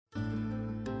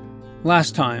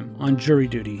Last time on Jury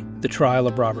Duty, the trial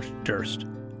of Robert Durst.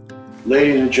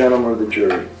 Ladies and gentlemen of the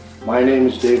jury, my name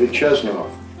is David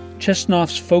Chesnoff.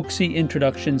 Chesnoff's folksy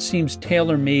introduction seems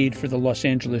tailor-made for the Los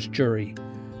Angeles jury,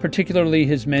 particularly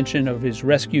his mention of his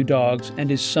rescue dogs and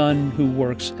his son who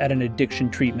works at an addiction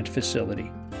treatment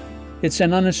facility. It's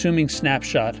an unassuming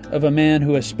snapshot of a man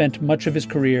who has spent much of his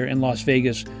career in Las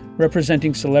Vegas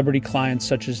representing celebrity clients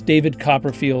such as David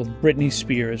Copperfield, Britney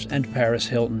Spears, and Paris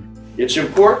Hilton. It's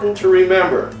important to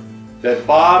remember that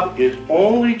Bob is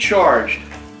only charged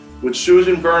with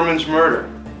Susan Berman's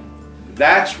murder.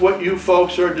 That's what you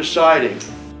folks are deciding.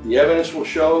 The evidence will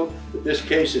show that this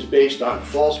case is based on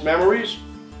false memories,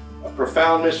 a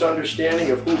profound misunderstanding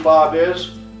of who Bob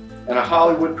is, and a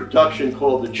Hollywood production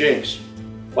called The Jinx.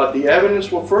 But the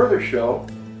evidence will further show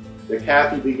that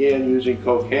Kathy began using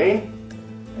cocaine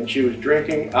and she was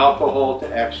drinking alcohol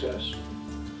to excess.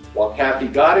 While Kathy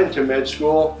got into med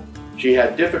school, she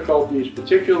had difficulties,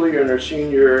 particularly in her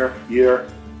senior year,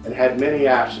 and had many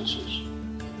absences.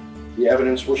 The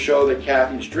evidence will show that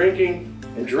Kathy's drinking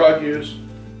and drug use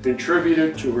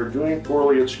contributed to her doing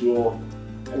poorly at school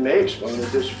and may explain her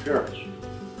disappearance.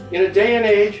 In a day and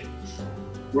age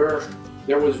where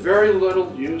there was very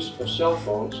little use of cell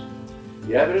phones,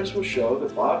 the evidence will show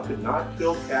that Bob could not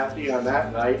kill Kathy on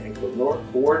that night and could not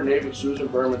coordinate with Susan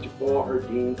Berman to call her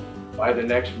dean by the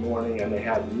next morning, and they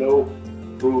had no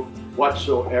proof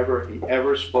whatsoever he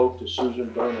ever spoke to Susan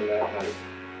Berman that night.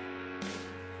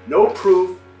 No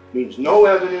proof means no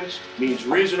evidence, means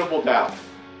reasonable doubt.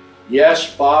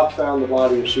 Yes, Bob found the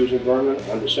body of Susan Berman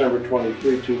on December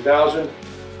 23, 2000,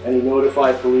 and he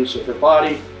notified police of her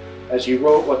body as he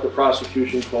wrote what the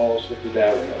prosecution calls the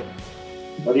cadaver note.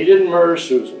 But he didn't murder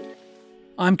Susan.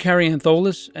 I'm Carrie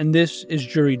Antholis, and this is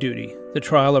Jury Duty, the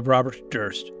trial of Robert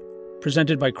Durst,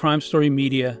 presented by Crime Story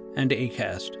Media and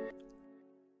Acast.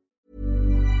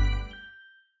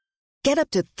 Get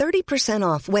up to 30%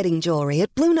 off wedding jewelry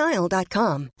at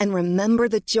BlueNile.com and remember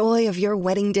the joy of your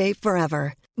wedding day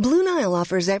forever. Blue Nile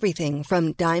offers everything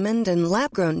from diamond and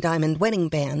lab-grown diamond wedding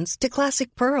bands to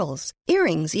classic pearls,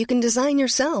 earrings you can design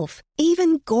yourself,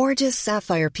 even gorgeous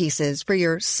sapphire pieces for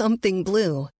your something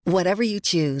blue. Whatever you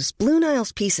choose, Blue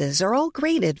Nile's pieces are all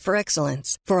graded for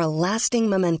excellence, for a lasting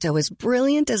memento as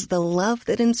brilliant as the love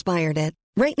that inspired it.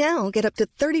 Right now, get up to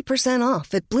 30%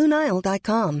 off at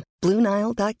BlueNile.com.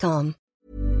 BlueNile.com.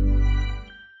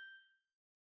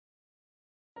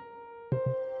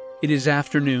 It is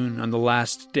afternoon on the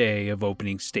last day of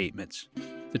opening statements.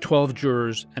 The 12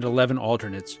 jurors and 11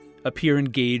 alternates appear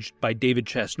engaged by David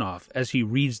Chesnoff as he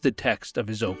reads the text of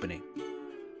his opening.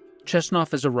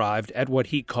 Chesnoff has arrived at what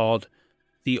he called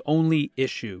the only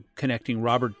issue connecting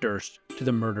Robert Durst to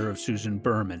the murder of Susan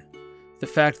Berman, the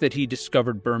fact that he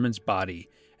discovered Berman's body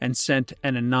and sent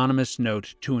an anonymous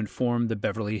note to inform the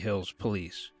Beverly Hills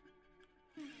police.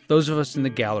 Those of us in the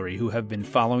gallery who have been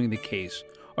following the case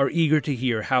are eager to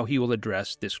hear how he will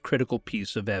address this critical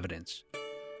piece of evidence.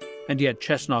 And yet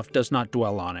Chesnoff does not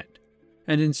dwell on it,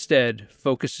 and instead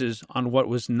focuses on what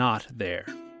was not there.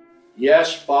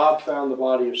 Yes, Bob found the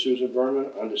body of Susan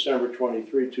Berman on December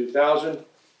 23, 2000,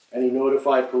 and he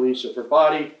notified police of her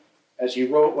body as he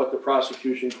wrote what the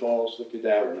prosecution calls the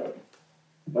cadaver note.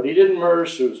 But he didn't murder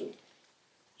Susan.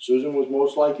 Susan was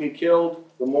most likely killed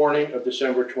the morning of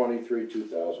December 23,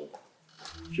 2000.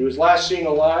 She was last seen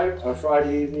alive on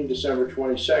Friday evening, December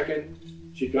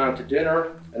 22nd. She'd gone to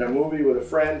dinner and a movie with a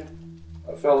friend,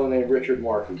 a fellow named Richard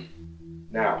Markey.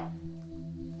 Now,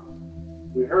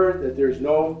 we heard that there's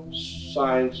no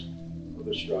signs of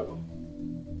a struggle.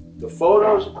 The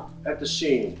photos at the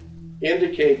scene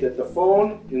indicate that the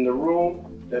phone in the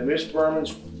room that Miss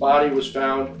Berman's body was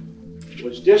found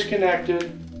was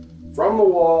disconnected from the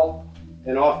wall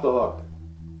and off the hook.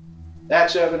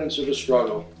 That's evidence of a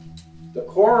struggle. The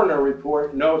coroner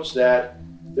report notes that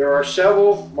there are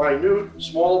several minute,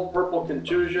 small purple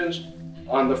contusions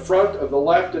on the front of the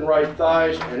left and right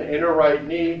thighs and inner right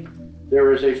knee.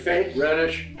 There is a faint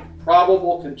reddish,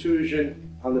 probable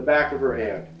contusion on the back of her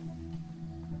hand.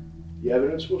 The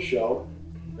evidence will show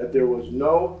that there was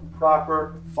no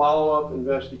proper follow-up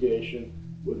investigation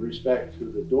with respect to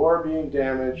the door being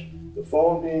damaged, the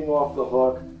phone being off the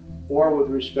hook, or with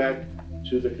respect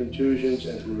to the contusions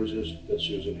and bruises that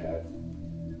Susan had.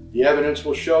 The evidence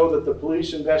will show that the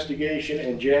police investigation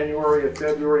in January and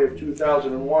February of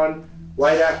 2001,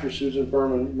 right after Susan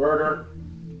Berman's murder,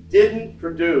 didn't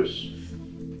produce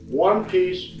one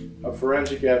piece of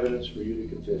forensic evidence for you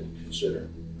to consider.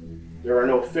 There are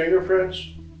no fingerprints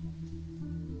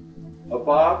of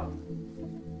Bob,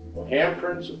 no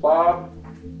handprints of Bob,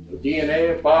 no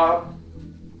DNA of Bob,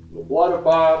 no blood of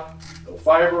Bob, no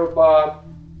fiber of Bob,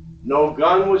 No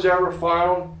gun was ever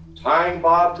found tying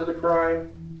Bob to the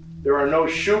crime. There are no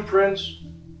shoe prints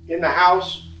in the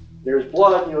house. There's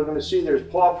blood, and you're going to see there's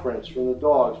paw prints from the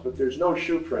dogs, but there's no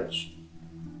shoe prints.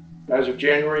 As of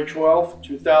January 12,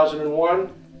 2001,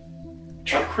 a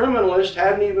criminalist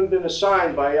hadn't even been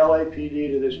assigned by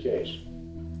LAPD to this case.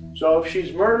 So if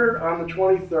she's murdered on the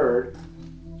 23rd,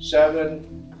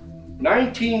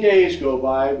 19 days go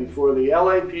by before the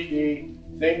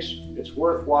LAPD thinks it's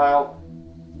worthwhile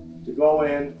to go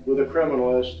in with a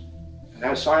criminalist and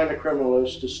assign a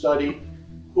criminalist to study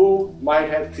who might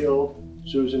have killed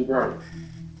Susan Berman.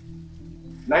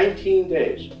 19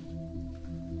 days.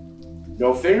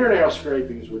 No fingernail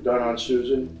scrapings were done on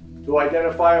Susan to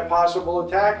identify a possible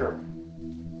attacker.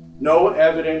 No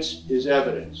evidence is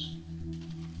evidence.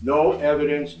 No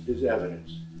evidence is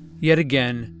evidence. Yet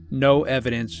again, no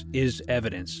evidence is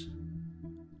evidence.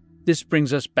 This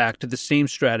brings us back to the same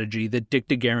strategy that Dick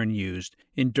DeGuerin used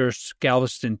in Durst's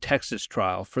Galveston, Texas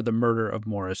trial for the murder of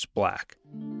Morris Black.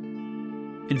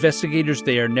 Investigators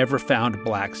there never found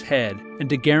Black's head, and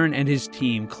DeGuerin and his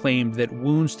team claimed that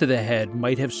wounds to the head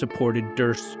might have supported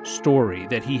Durst's story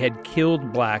that he had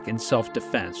killed Black in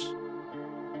self-defense.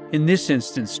 In this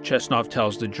instance, Chesnoff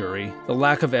tells the jury, the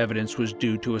lack of evidence was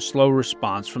due to a slow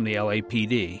response from the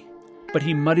LAPD, but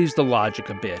he muddies the logic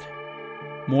a bit.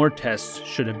 More tests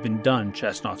should have been done,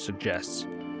 Chesnoff suggests.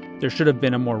 There should have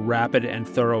been a more rapid and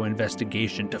thorough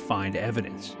investigation to find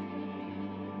evidence.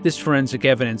 This forensic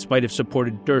evidence might have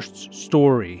supported Durst's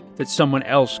story that someone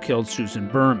else killed Susan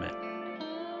Berman.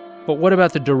 But what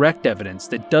about the direct evidence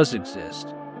that does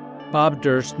exist? Bob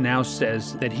Durst now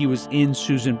says that he was in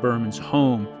Susan Berman's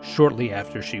home shortly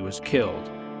after she was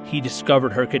killed. He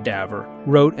discovered her cadaver,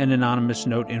 wrote an anonymous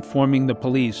note informing the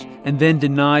police, and then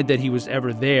denied that he was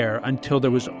ever there until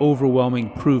there was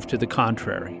overwhelming proof to the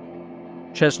contrary.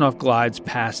 Chesnoff glides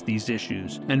past these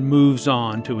issues and moves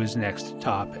on to his next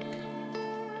topic.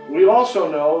 We also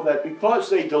know that because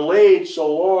they delayed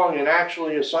so long in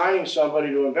actually assigning somebody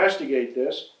to investigate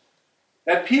this,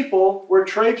 that people were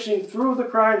traipsing through the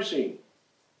crime scene.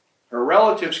 Her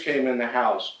relatives came in the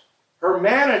house. Her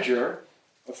manager,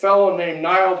 a fellow named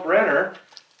Niall Brenner,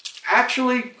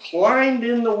 actually climbed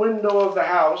in the window of the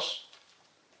house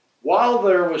while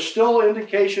there was still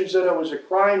indications that it was a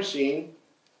crime scene,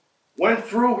 went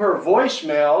through her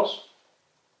voicemails,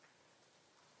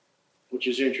 which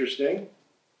is interesting.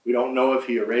 We don't know if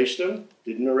he erased them,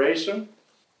 didn't erase them.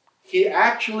 He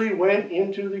actually went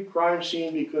into the crime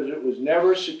scene because it was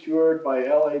never secured by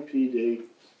LAPD,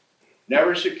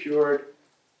 never secured,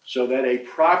 so that a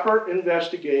proper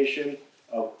investigation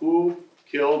of who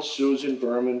killed Susan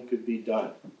Berman could be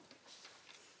done.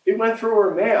 He went through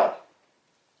her mail.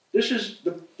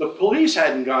 The police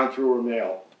hadn't gone through her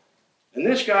mail. And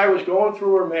this guy was going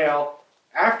through her mail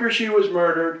after she was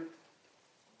murdered,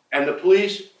 and the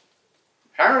police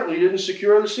apparently didn't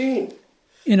secure the scene.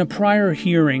 In a prior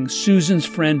hearing, Susan's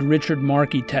friend Richard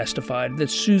Markey testified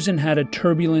that Susan had a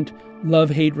turbulent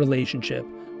love-hate relationship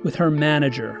with her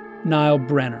manager, Niall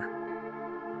Brenner.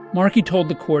 Markey told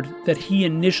the court that he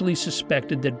initially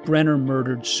suspected that Brenner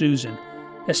murdered Susan,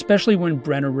 especially when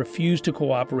Brenner refused to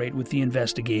cooperate with the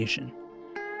investigation.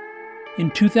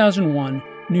 In 2001,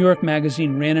 New York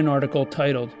Magazine ran an article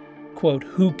titled, quote,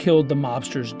 "Who Killed the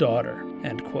Mobster's Daughter?"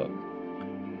 end quote.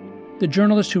 The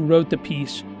journalist who wrote the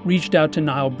piece reached out to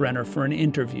Niall Brenner for an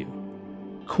interview.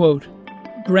 Quote,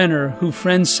 "Brenner, who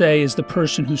friends say is the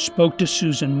person who spoke to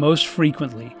Susan most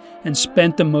frequently and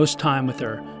spent the most time with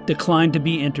her, declined to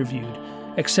be interviewed,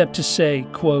 except to say,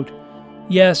 quote,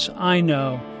 'Yes, I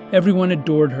know. Everyone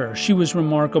adored her. She was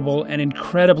remarkable and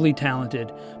incredibly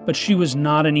talented, but she was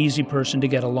not an easy person to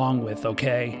get along with,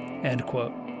 okay?' End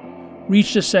quote.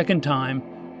 Reached a second time,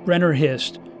 Brenner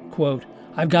hissed, quote,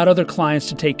 'I've got other clients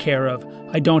to take care of.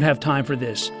 I don't have time for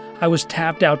this. I was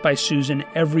tapped out by Susan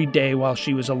every day while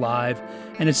she was alive,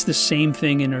 and it's the same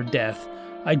thing in her death.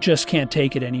 I just can't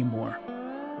take it anymore.'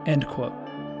 End quote.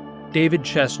 David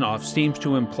Chesnoff seems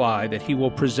to imply that he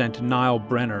will present Niall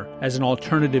Brenner as an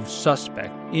alternative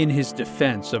suspect in his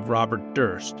defense of Robert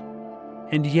Durst.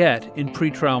 And yet, in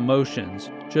pretrial motions,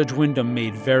 Judge Wyndham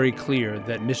made very clear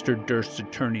that Mr. Durst's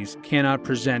attorneys cannot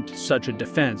present such a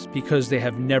defense because they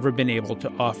have never been able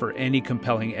to offer any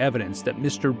compelling evidence that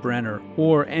Mr. Brenner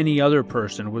or any other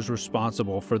person was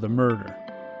responsible for the murder.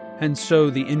 And so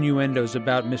the innuendos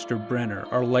about Mr. Brenner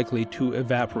are likely to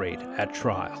evaporate at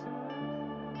trial.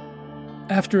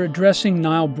 After addressing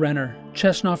Niall Brenner,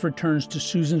 Chesnoff returns to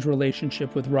Susan's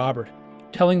relationship with Robert,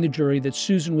 telling the jury that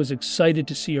Susan was excited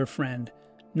to see her friend,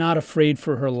 not afraid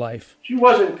for her life. She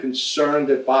wasn't concerned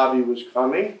that Bobby was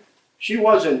coming. She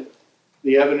wasn't,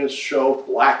 the evidence showed,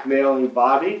 blackmailing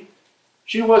Bobby.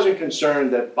 She wasn't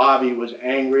concerned that Bobby was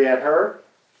angry at her.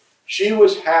 She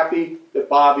was happy that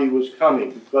Bobby was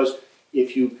coming, because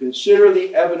if you consider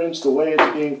the evidence the way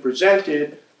it's being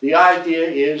presented, the idea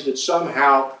is that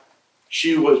somehow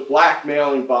she was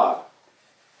blackmailing Bob.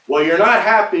 Well, you're not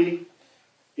happy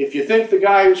if you think the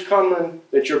guy who's coming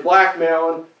that you're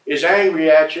blackmailing is angry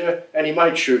at you and he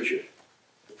might shoot you.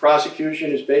 The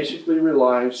prosecution is basically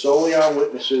relying solely on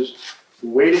witnesses who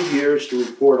waited years to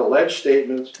report alleged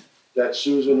statements that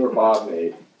Susan or Bob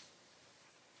made.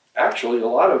 Actually, a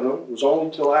lot of them was only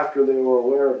until after they were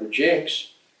aware of the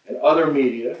jinx and other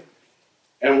media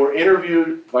and were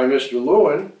interviewed by Mr.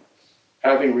 Lewin,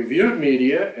 having reviewed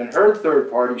media and heard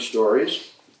third-party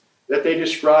stories, that they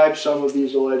described some of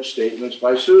these alleged statements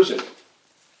by Susan.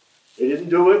 They didn't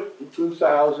do it in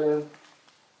 2000.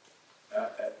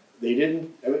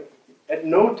 At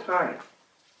no time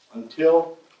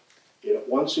until it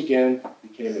once again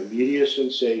became a media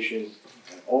sensation,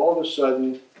 and all of a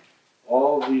sudden,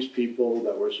 all of these people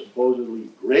that were supposedly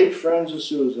great friends of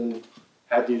Susan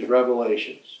had these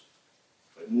revelations.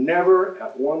 But never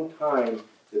at one time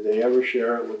did they ever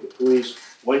share it with the police,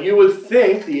 when you would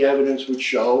think the evidence would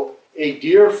show a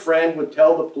dear friend would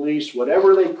tell the police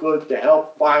whatever they could to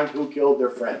help find who killed their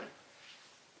friend.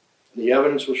 The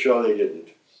evidence will show they didn't.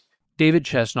 David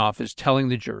Chesnoff is telling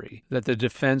the jury that the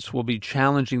defense will be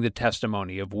challenging the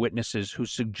testimony of witnesses who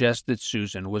suggest that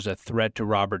Susan was a threat to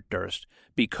Robert Durst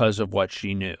because of what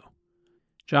she knew.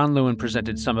 John Lewin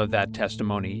presented some of that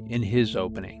testimony in his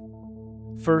opening.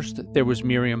 First, there was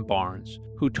Miriam Barnes,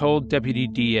 who told Deputy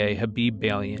DA Habib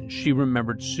Balian she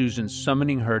remembered Susan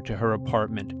summoning her to her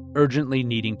apartment, urgently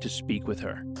needing to speak with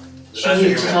her. She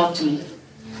needed to talk to me.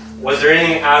 Was there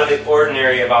anything out of the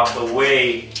ordinary about the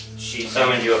way she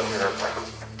summoned you up to her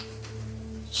apartment?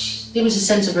 There was a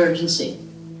sense of urgency.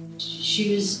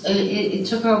 She was. It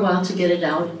took her a while to get it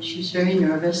out. She was very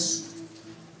nervous,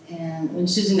 and when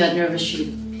Susan got nervous,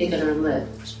 she'd pick at her lip,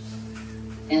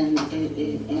 and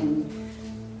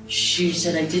she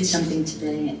said, "I did something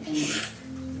today, and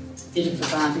did it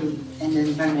for Bobby." And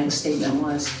then her next statement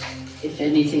was, "If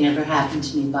anything ever happened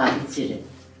to me, Bobby did it."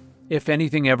 If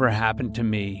anything ever happened to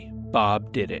me,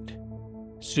 Bob did it.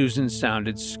 Susan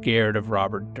sounded scared of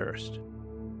Robert Durst.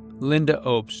 Linda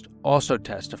Obst also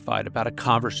testified about a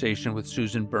conversation with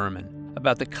Susan Berman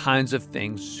about the kinds of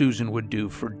things Susan would do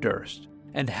for Durst,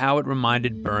 and how it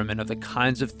reminded Berman of the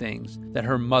kinds of things that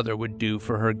her mother would do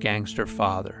for her gangster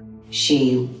father.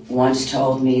 She once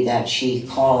told me that she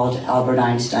called Albert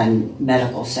Einstein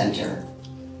Medical Center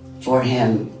for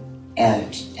him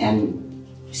and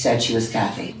said she was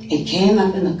Kathy. It came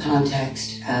up in the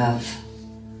context of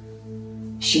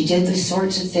she did the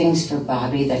sorts of things for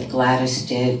Bobby that Gladys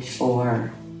did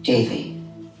for Davy.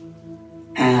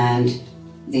 And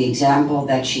the example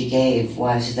that she gave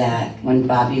was that when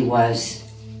Bobby was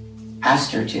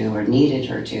asked her to or needed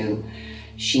her to,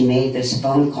 she made this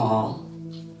phone call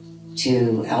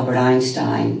to Albert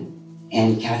Einstein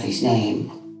in Kathy's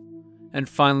name. And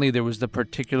finally, there was the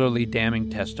particularly damning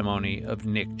testimony of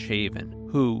Nick Chavin,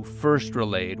 who first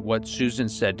relayed what Susan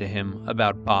said to him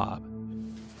about Bob.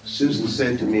 Susan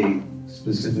said to me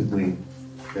specifically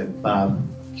that Bob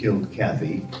killed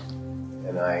Kathy,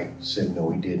 and I said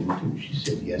no, he didn't, and she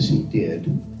said yes, he did,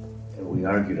 and we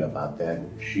argued about that,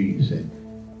 and she said,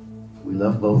 we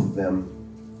love both of them,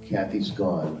 Kathy's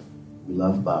gone, we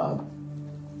love Bob,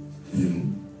 we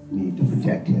need to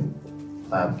protect him.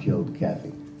 Bob killed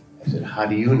Kathy. I said, how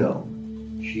do you know?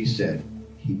 She said,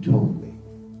 he told me.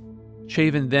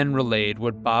 Chavin then relayed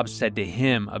what Bob said to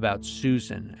him about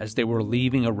Susan as they were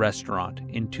leaving a restaurant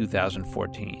in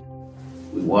 2014.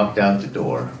 We walked out the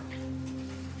door.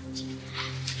 This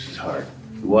is hard.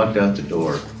 We walked out the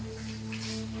door,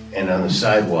 and on the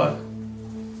sidewalk,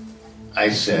 I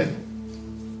said,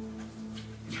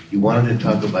 you wanted to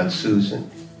talk about Susan.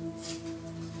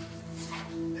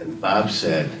 And Bob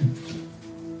said,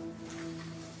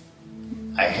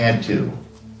 I had to.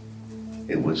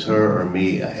 It was her or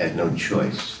me. I had no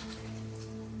choice.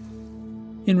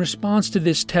 In response to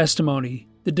this testimony,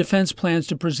 the defense plans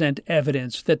to present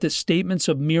evidence that the statements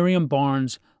of Miriam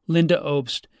Barnes, Linda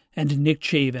Obst, and Nick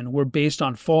Chavin were based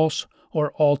on false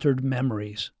or altered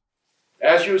memories.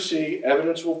 As you see,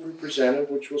 evidence will be presented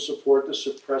which will support the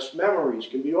suppressed memories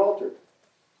can be altered.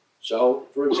 So,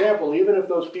 for example, even if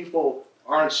those people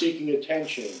aren't seeking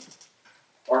attention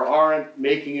or aren't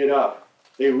making it up,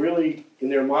 they really, in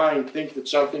their mind, think that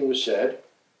something was said,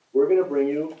 we're going to bring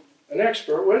you an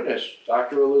expert witness,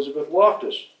 Dr. Elizabeth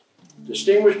Loftus,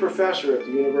 distinguished professor at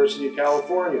the University of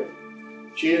California.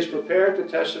 She is prepared to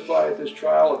testify at this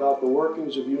trial about the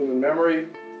workings of human memory,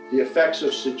 the effects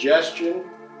of suggestion,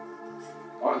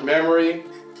 on memory,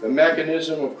 the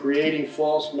mechanism of creating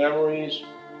false memories,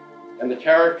 and the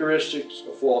characteristics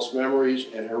of false memories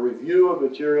in her review of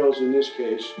materials in this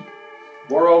case.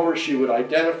 Moreover, she would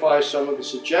identify some of the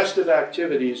suggestive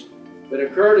activities that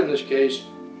occurred in this case,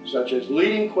 such as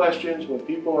leading questions when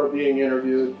people are being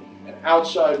interviewed, and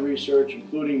outside research,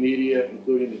 including media,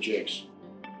 including the jinx.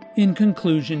 In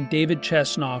conclusion, David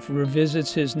Chesnoff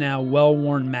revisits his now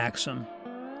well-worn maxim,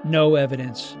 no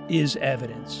evidence is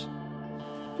evidence.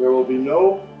 There will be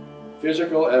no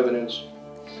physical evidence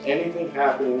of anything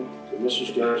happening to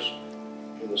Mrs. Durst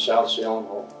in the South Salem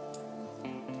home.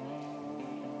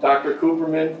 Dr.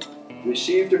 Cooperman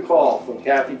received a call from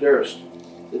Kathy Durst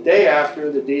the day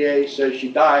after the DA says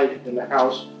she died in the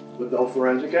house with no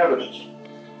forensic evidence.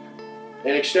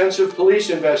 An extensive police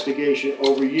investigation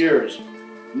over years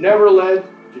never led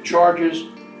to charges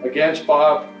against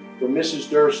Bob for Mrs.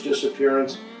 Durst's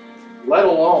disappearance, let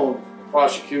alone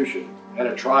prosecution and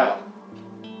a trial.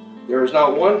 There is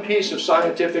not one piece of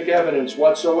scientific evidence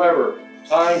whatsoever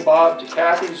tying Bob to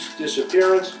Kathy's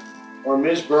disappearance or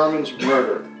Ms. Berman's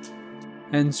murder.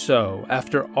 And so,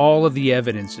 after all of the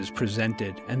evidence is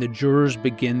presented and the jurors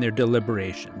begin their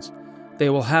deliberations, they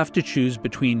will have to choose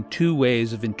between two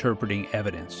ways of interpreting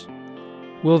evidence.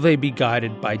 Will they be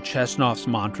guided by Chesnoff's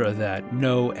mantra that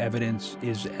no evidence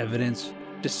is evidence,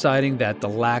 deciding that the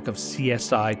lack of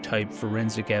CSI-type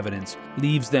forensic evidence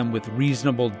leaves them with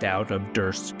reasonable doubt of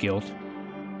Durst's guilt?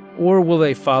 Or will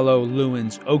they follow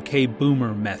Lewin's OK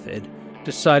Boomer method,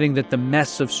 deciding that the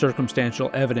mess of circumstantial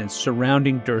evidence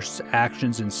surrounding Durst's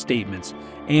actions and statements,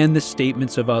 and the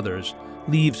statements of others,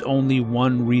 leaves only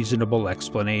one reasonable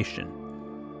explanation: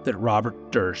 that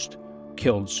Robert Durst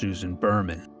killed Susan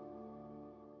Berman?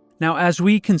 Now, as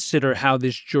we consider how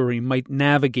this jury might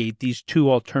navigate these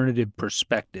two alternative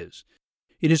perspectives,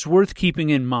 it is worth keeping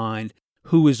in mind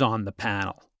who is on the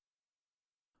panel.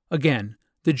 Again,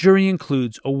 the jury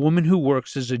includes a woman who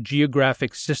works as a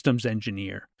geographic systems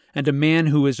engineer and a man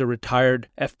who is a retired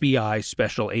FBI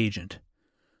special agent.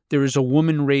 There is a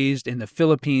woman raised in the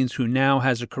Philippines who now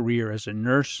has a career as a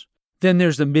nurse. Then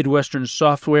there's the Midwestern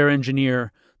software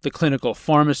engineer, the clinical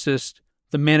pharmacist,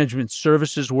 the management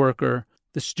services worker,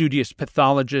 the studious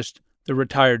pathologist, the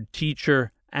retired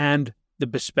teacher, and the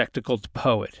bespectacled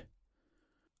poet.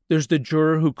 There's the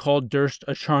juror who called Durst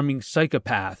a charming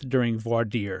psychopath during voir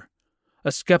dire,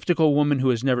 a skeptical woman who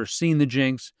has never seen the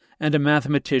jinx, and a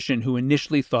mathematician who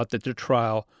initially thought that the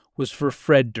trial was for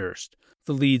Fred Durst,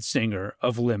 the lead singer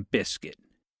of Limp Bizkit.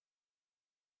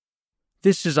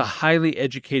 This is a highly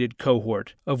educated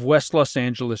cohort of West Los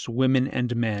Angeles women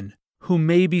and men who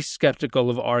may be skeptical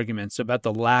of arguments about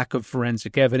the lack of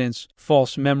forensic evidence,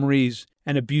 false memories,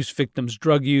 and abuse victims'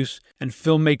 drug use and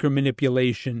filmmaker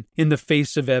manipulation in the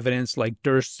face of evidence like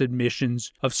Durst's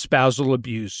admissions of spousal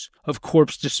abuse, of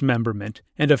corpse dismemberment,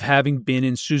 and of having been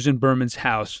in Susan Berman's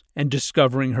house and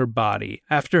discovering her body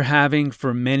after having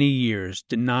for many years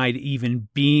denied even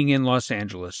being in Los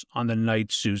Angeles on the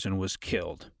night Susan was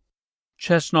killed.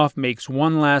 Chesnoff makes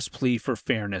one last plea for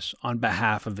fairness on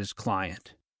behalf of his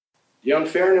client. The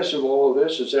unfairness of all of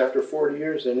this is after 40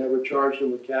 years, they never charged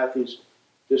him with Kathy's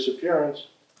disappearance,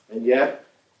 and yet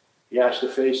he has to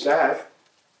face that.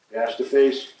 He has to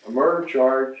face a murder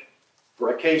charge for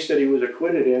a case that he was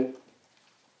acquitted in.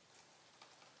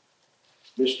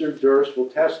 Mr. Durst will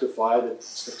testify that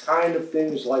it's the kind of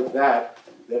things like that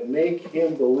that make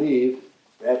him believe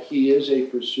that he is a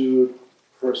pursued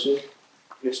person.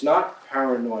 It's not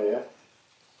paranoia.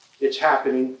 It's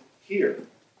happening here.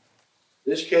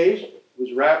 This case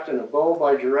was wrapped in a bow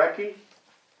by Jarecki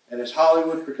and his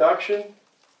Hollywood production.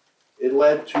 It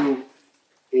led to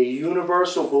a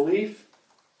universal belief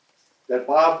that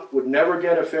Bob would never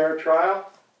get a fair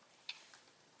trial.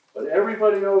 But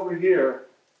everybody over here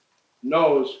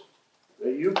knows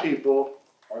that you people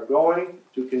are going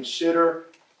to consider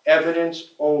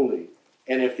evidence only.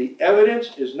 And if the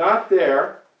evidence is not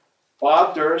there,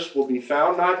 Bob Durst will be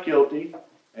found not guilty,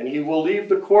 and he will leave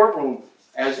the courtroom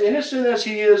as innocent as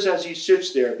he is as he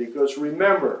sits there. Because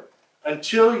remember,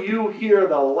 until you hear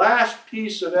the last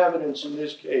piece of evidence in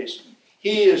this case,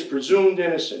 he is presumed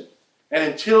innocent.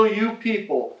 And until you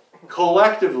people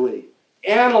collectively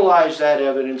analyze that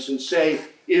evidence and say,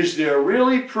 is there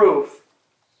really proof,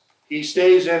 he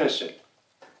stays innocent.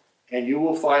 And you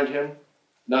will find him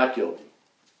not guilty.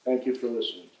 Thank you for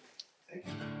listening. Thank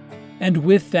you. And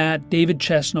with that, David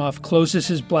Chesnoff closes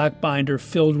his black binder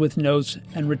filled with notes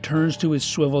and returns to his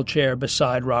swivel chair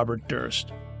beside Robert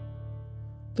Durst.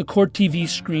 The court TV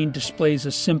screen displays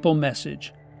a simple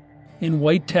message. In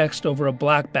white text over a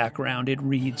black background, it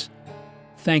reads,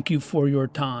 "Thank you for your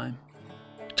time.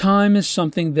 Time is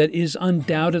something that is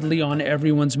undoubtedly on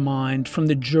everyone's mind, from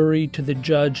the jury to the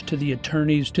judge to the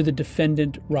attorneys to the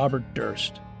defendant, Robert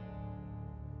Durst.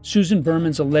 Susan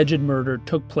Berman's alleged murder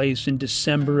took place in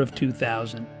December of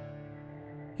 2000.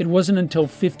 It wasn't until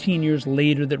 15 years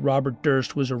later that Robert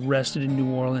Durst was arrested in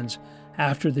New Orleans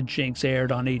after The Jinx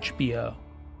aired on HBO.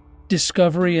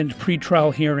 Discovery and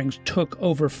pretrial hearings took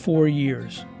over 4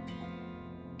 years.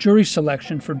 Jury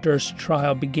selection for Durst's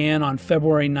trial began on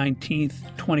February 19,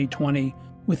 2020,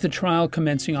 with the trial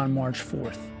commencing on March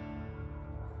 4th.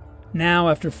 Now,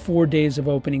 after 4 days of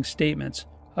opening statements,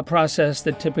 a process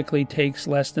that typically takes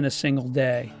less than a single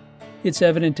day, it's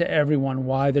evident to everyone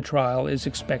why the trial is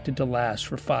expected to last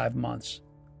for 5 months.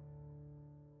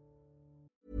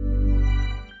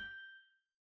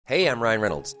 Hey, I'm Ryan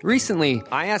Reynolds. Recently,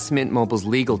 I asked Mint Mobile's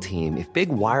legal team if big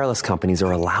wireless companies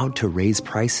are allowed to raise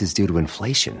prices due to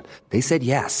inflation. They said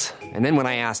yes. And then when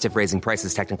I asked if raising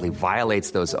prices technically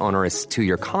violates those onerous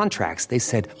 2-year contracts, they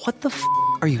said, "What the f***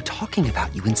 are you talking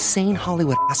about, you insane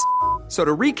Hollywood ass?" So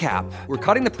to recap, we're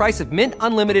cutting the price of Mint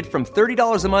Unlimited from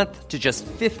 $30 a month to just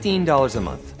 $15 a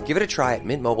month. Give it a try at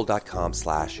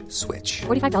mintmobile.com/switch.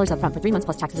 $45 up front for 3 months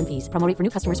plus taxes and fees. Promo rate for new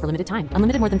customers for limited time.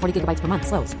 Unlimited more than 40 gigabytes per month.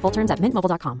 Slows full terms at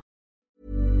mintmobile.com.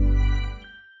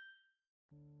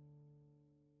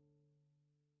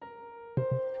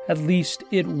 At least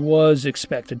it was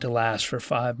expected to last for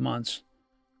 5 months.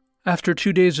 After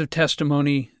 2 days of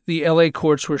testimony, the LA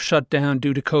courts were shut down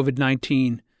due to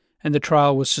COVID-19, and the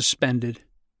trial was suspended.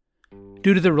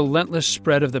 Due to the relentless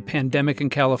spread of the pandemic in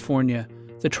California,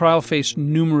 the trial faced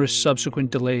numerous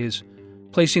subsequent delays,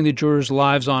 placing the jurors'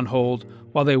 lives on hold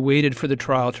while they waited for the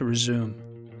trial to resume.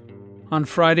 On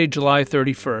Friday, July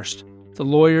 31st, the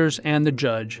lawyers and the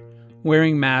judge,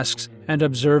 wearing masks and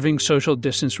observing social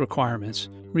distance requirements,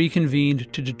 reconvened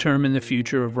to determine the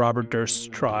future of Robert Durst's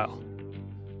trial.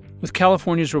 With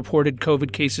California's reported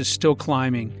COVID cases still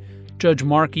climbing, Judge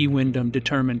Mark E. Windham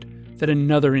determined that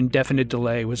another indefinite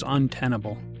delay was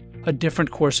untenable. A different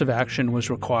course of action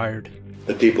was required.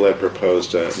 The people had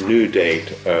proposed a new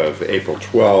date of April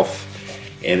 12th,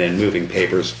 and in moving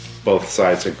papers, both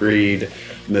sides agreed.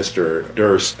 Mr.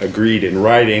 Durst agreed in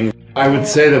writing. I would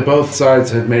say that both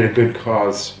sides had made a good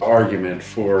cause argument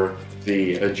for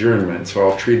the adjournment, so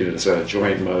I'll treat it as a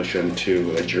joint motion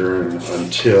to adjourn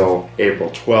until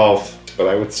April 12th. But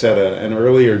I would set an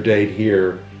earlier date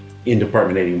here in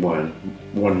Department 81,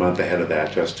 1 month ahead of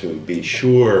that, just to be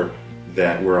sure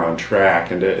that we're on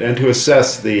track and to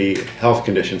assess the health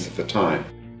conditions at the time.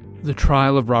 The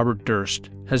trial of Robert Durst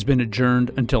has been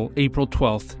adjourned until April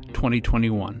 12th,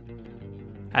 2021.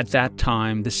 At that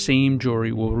time, the same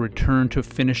jury will return to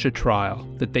finish a trial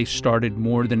that they started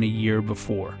more than a year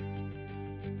before.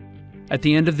 At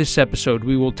the end of this episode,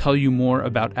 we will tell you more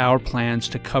about our plans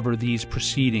to cover these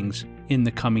proceedings in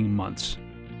the coming months.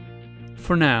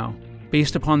 For now,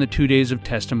 based upon the 2 days of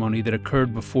testimony that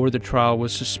occurred before the trial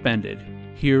was suspended,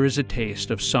 here is a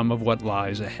taste of some of what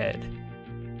lies ahead.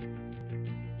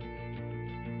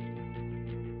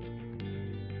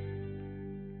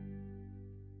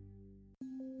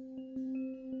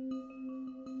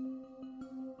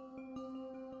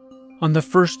 On the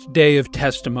first day of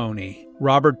testimony,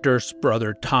 Robert Durst's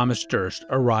brother Thomas Durst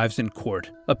arrives in court,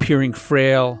 appearing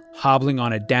frail, hobbling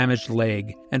on a damaged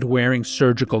leg, and wearing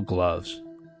surgical gloves.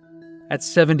 At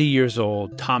 70 years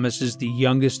old, Thomas is the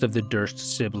youngest of the Durst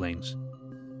siblings.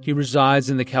 He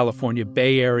resides in the California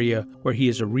Bay Area, where he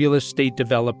is a real estate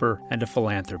developer and a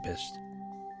philanthropist.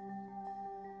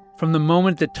 From the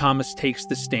moment that Thomas takes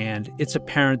the stand, it's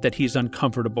apparent that he's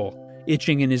uncomfortable,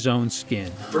 itching in his own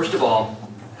skin. First of all,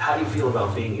 how do you feel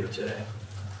about being here today?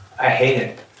 I hate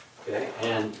it. Okay,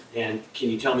 and can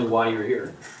you tell me why you're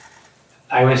here?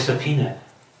 I was subpoenaed.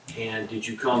 And did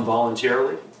you come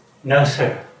voluntarily? No,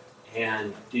 sir.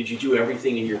 And did you do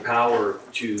everything in your power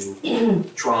to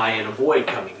try and avoid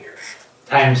coming here?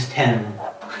 Times 10.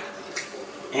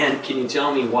 And can you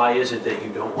tell me why is it that you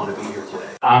don't want to be here today?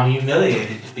 I'm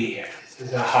humiliated to be here. This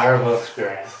is a horrible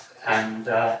experience, and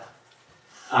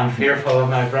I'm fearful of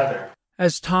my brother.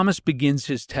 As Thomas begins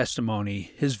his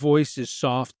testimony, his voice is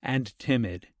soft and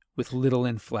timid, with little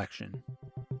inflection.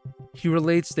 He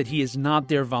relates that he is not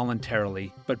there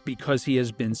voluntarily, but because he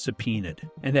has been subpoenaed,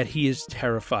 and that he is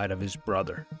terrified of his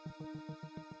brother.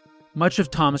 Much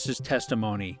of Thomas's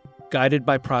testimony, guided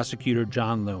by prosecutor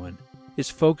John Lewin,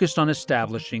 is focused on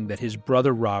establishing that his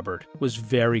brother Robert was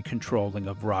very controlling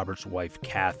of Robert's wife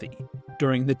Kathy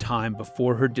during the time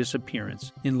before her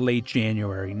disappearance in late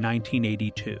January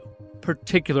 1982,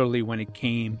 particularly when it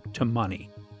came to money.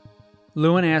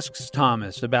 Lewin asks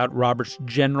Thomas about Robert's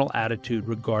general attitude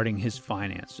regarding his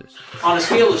finances. On a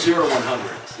scale of 0 to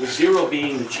 100, with 0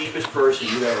 being the cheapest person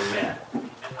you've ever met,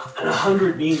 and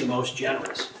 100 being the most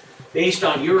generous, based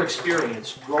on your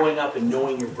experience growing up and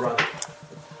knowing your brother,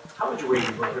 how would you rate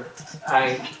your brother?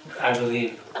 I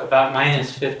believe about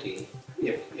minus 50,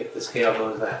 if the scale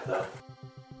goes that low.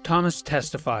 Thomas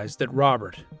testifies that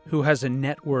Robert, who has a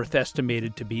net worth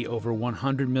estimated to be over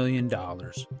 $100 million,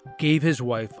 gave his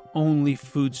wife only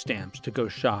food stamps to go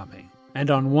shopping. And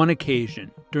on one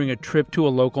occasion, during a trip to a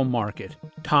local market,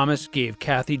 Thomas gave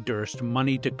Kathy Durst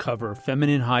money to cover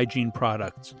feminine hygiene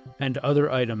products and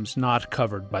other items not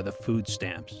covered by the food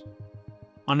stamps.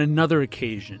 On another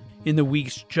occasion, in the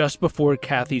weeks just before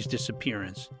Kathy's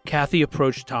disappearance, Kathy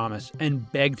approached Thomas and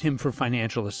begged him for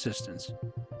financial assistance.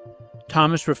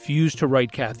 Thomas refused to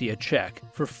write Kathy a check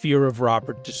for fear of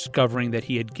Robert discovering that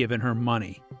he had given her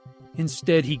money.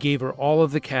 Instead, he gave her all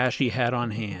of the cash he had on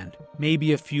hand,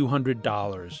 maybe a few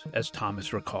 $100s, as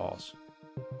Thomas recalls.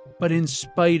 But in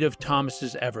spite of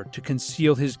Thomas's effort to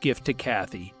conceal his gift to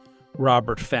Kathy,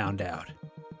 Robert found out.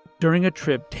 During a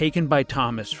trip taken by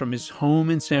Thomas from his home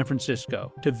in San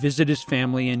Francisco to visit his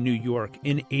family in New York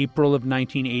in April of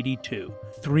 1982,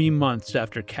 3 months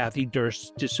after Kathy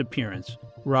Durst's disappearance,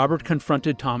 Robert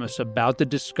confronted Thomas about the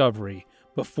discovery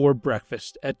before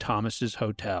breakfast at Thomas's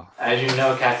hotel. As you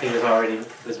know, Kathy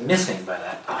was missing by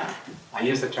that time. I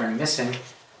use the term missing.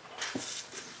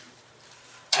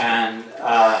 And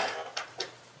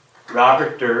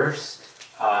Robert Durst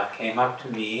came up to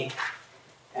me,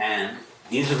 and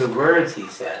these are the words he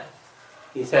said.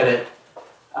 He said it,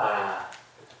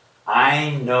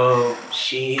 I know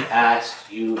she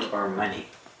asked you for money,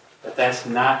 but that's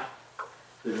not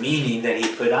the meaning that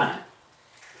he put on it.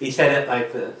 He said it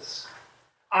like this.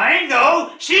 I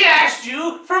know she asked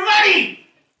you for money!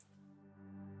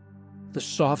 The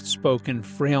soft-spoken,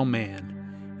 frail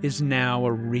man is now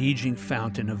a raging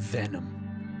fountain of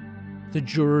venom. The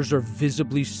jurors are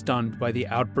visibly stunned by the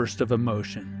outburst of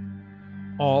emotion.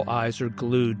 All eyes are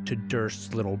glued to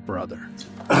Durst's little brother.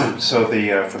 So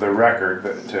for the record,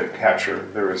 to capture,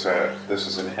 this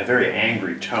is a very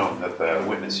angry tone that the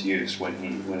witness used when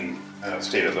he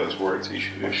stated those words. He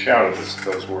shouted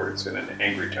those words in an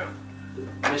angry tone.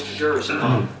 Mr. Durst,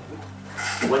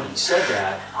 when he said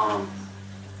that,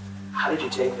 how did you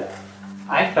take that?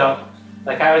 I felt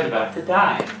like I was about to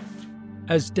die.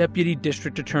 As Deputy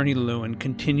District Attorney Lewin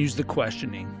continues the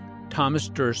questioning, Thomas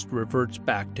Durst reverts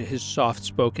back to his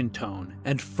soft-spoken tone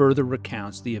and further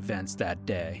recounts the events that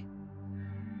day.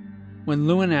 When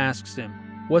Lewin asks him,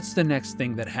 what's the next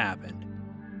thing that happened?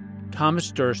 Thomas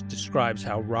Durst describes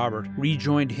how Robert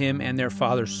rejoined him and their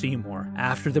father Seymour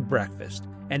after the breakfast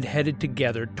and headed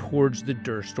together towards the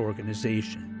Durst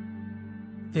organization.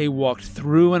 They walked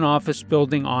through an office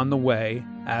building on the way,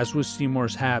 as was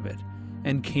Seymour's habit,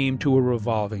 and came to a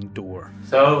revolving door.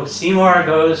 So Seymour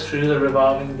goes through the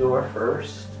revolving door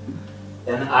first,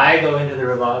 then I go into the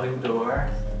revolving door,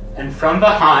 and from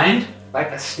behind,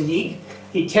 like a sneak,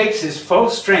 he takes his full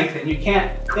strength, and you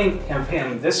can't think of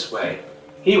him this way.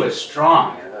 He was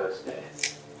strong in those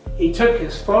days. He took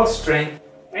his full strength,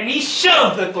 and he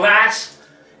shoved the glass,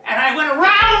 and I went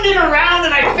around and around,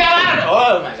 and I fell out.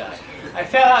 Oh my God. I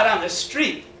fell out on the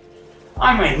street,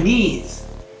 on my knees,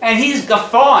 and he's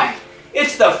guffawing.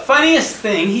 It's the funniest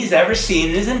thing he's ever seen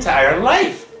in his entire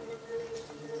life.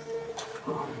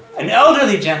 An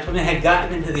elderly gentleman had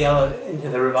gotten into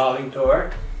the revolving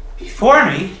door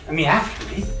after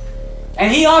me,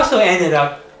 and he also ended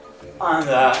up on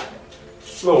the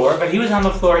floor, but he was on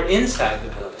the floor inside the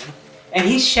building, and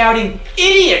he's shouting,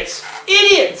 idiots,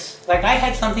 idiots, like I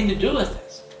had something to do with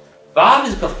this. Bob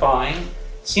is guffawing.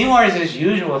 Seymour is his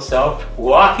usual self,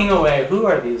 walking away. Who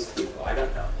are these people? I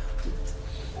don't know.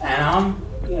 And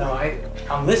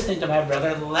I'm listening to my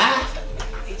brother laughing.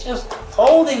 He's just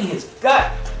holding his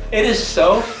gut. It is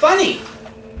so funny.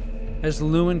 As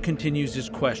Lewin continues his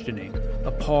questioning,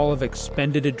 a pall of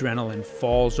expended adrenaline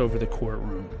falls over the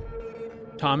courtroom.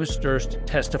 Thomas Durst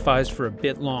testifies for a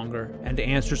bit longer and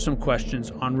answers some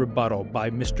questions on rebuttal by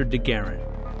Mr. DeGuerin.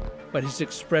 But his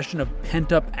expression of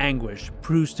pent-up anguish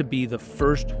proves to be the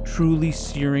first truly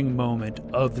searing moment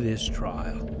of this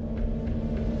trial.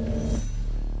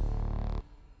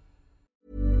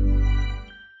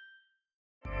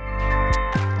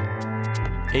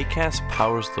 Acast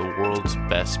powers the world's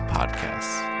best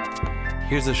podcasts.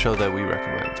 Here's a show that we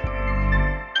recommend.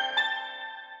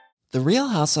 The Real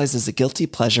Housewives is a guilty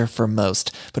pleasure for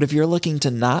most, but if you're looking to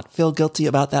not feel guilty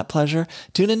about that pleasure,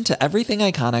 tune in to Everything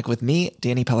Iconic with me,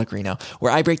 Danny Pellegrino,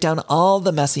 where I break down all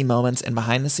the messy moments and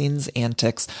behind-the-scenes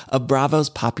antics of Bravo's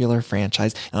popular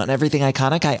franchise. And on Everything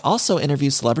Iconic, I also interview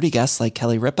celebrity guests like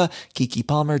Kelly Ripa, Keke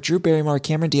Palmer, Drew Barrymore,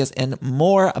 Cameron Diaz, and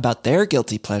more about their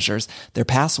guilty pleasures, their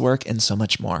past work, and so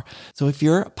much more. So if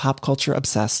you're pop culture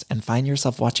obsessed and find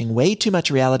yourself watching way too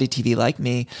much reality TV like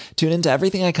me, tune in to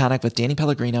Everything Iconic with Danny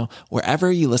Pellegrino,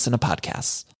 wherever you listen to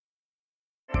podcasts.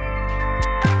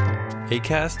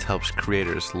 Acast helps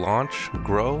creators launch,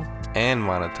 grow, and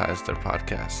monetize their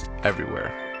podcasts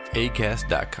everywhere.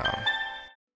 Acast.com.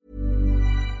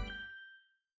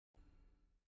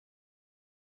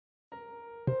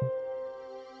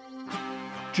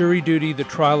 Jury Duty: The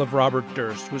Trial of Robert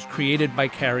Durst was created by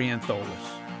Carrie Antholis.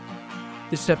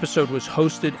 This episode was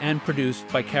hosted and produced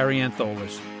by Carrie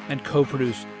Antholis and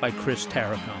co-produced by Chris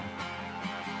Tarracone.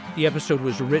 The episode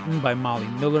was written by Molly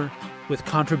Miller, with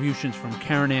contributions from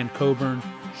Karen Ann Coburn,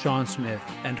 Sean Smith,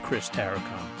 and Chris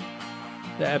Tarracone.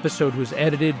 The episode was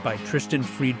edited by Tristan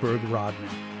Friedberg Rodman.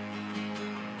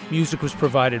 Music was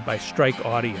provided by Strike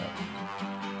Audio.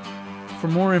 For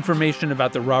more information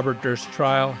about the Robert Durst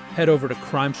trial, head over to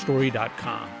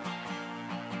crimestory.com.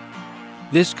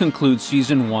 This concludes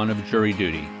Season 1 of Jury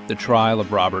Duty: The Trial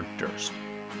of Robert Durst.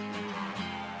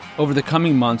 Over the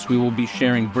coming months, we will be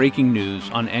sharing breaking news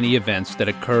on any events that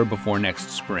occur before next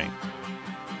spring.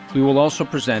 We will also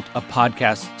present a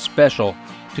podcast special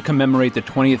to commemorate the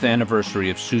 20th anniversary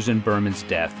of Susan Berman's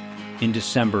death in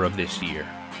December of this year.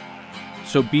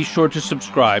 So be sure to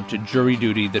subscribe to Jury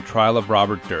Duty: The Trial of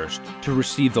Robert Durst to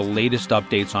receive the latest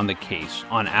updates on the case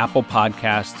on Apple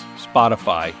Podcasts,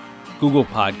 Spotify, Google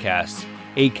Podcasts,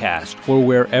 Acast, or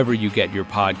wherever you get your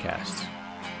podcasts.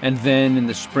 And then in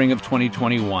the spring of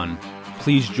 2021,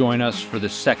 please join us for the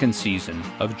second season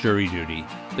of Jury Duty: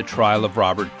 The Trial of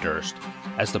Robert Durst,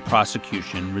 as the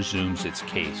prosecution resumes its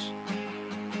case.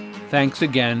 Thanks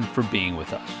again for being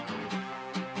with us.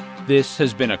 This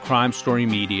has been a Crime Story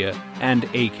Media and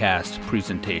Acast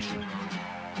presentation.